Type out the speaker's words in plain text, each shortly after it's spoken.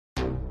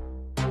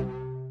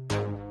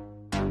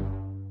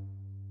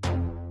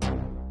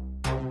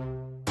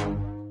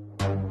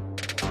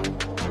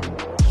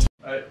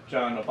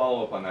John, a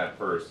follow-up on that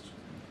first.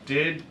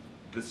 Did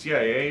the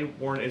CIA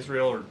warn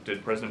Israel, or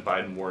did President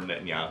Biden warn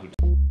Netanyahu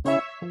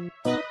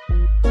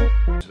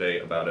today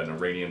about an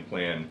Iranian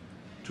plan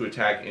to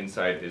attack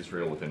inside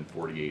Israel within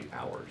 48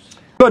 hours?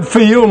 Good for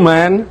you,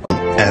 man.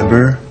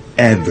 Ever.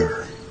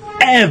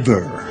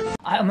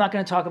 I'm not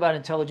going to talk about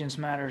intelligence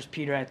matters,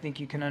 Peter. I think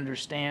you can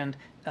understand.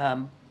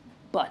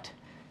 But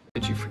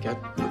did you forget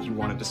what you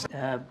wanted to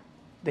say?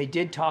 They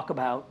did talk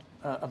about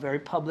a very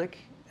public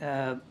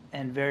and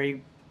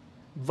very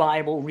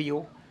viable,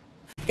 real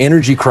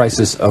Energy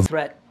crisis of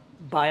threat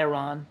by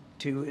Iran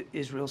to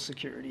Israel's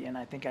security, and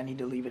I think I need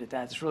to leave it at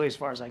that. It's really as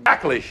far as I can.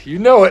 Exactly. You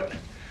know it.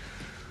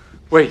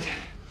 Wait,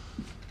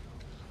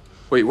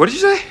 what did you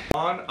say?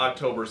 On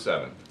October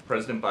 7th,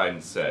 President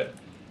Biden said,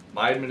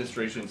 "My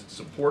administration's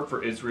support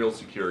for Israel's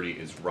security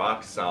is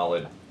rock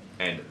solid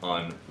and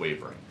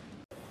unwavering."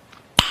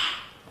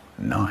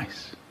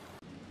 Nice.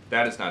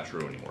 That is not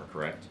true anymore,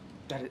 correct?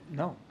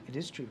 No, it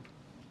is true.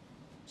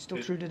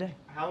 Still true today.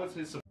 How is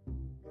his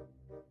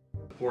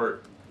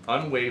support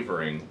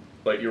unwavering,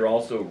 but you're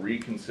also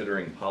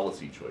reconsidering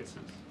policy choices?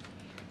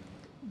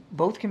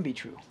 Both can be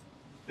true.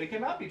 They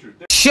cannot be true.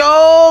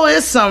 Show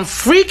is some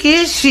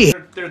freaky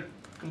shit. They're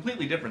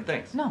completely different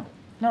things. No.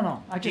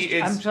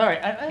 I'm sorry.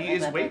 He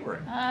is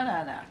wavering.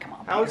 No, come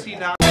on. How is he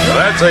not? Well,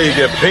 that's how you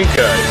get pink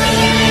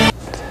eye.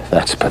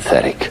 That's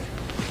pathetic.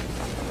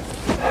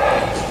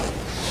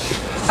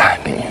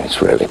 I mean,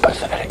 it's really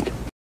pathetic.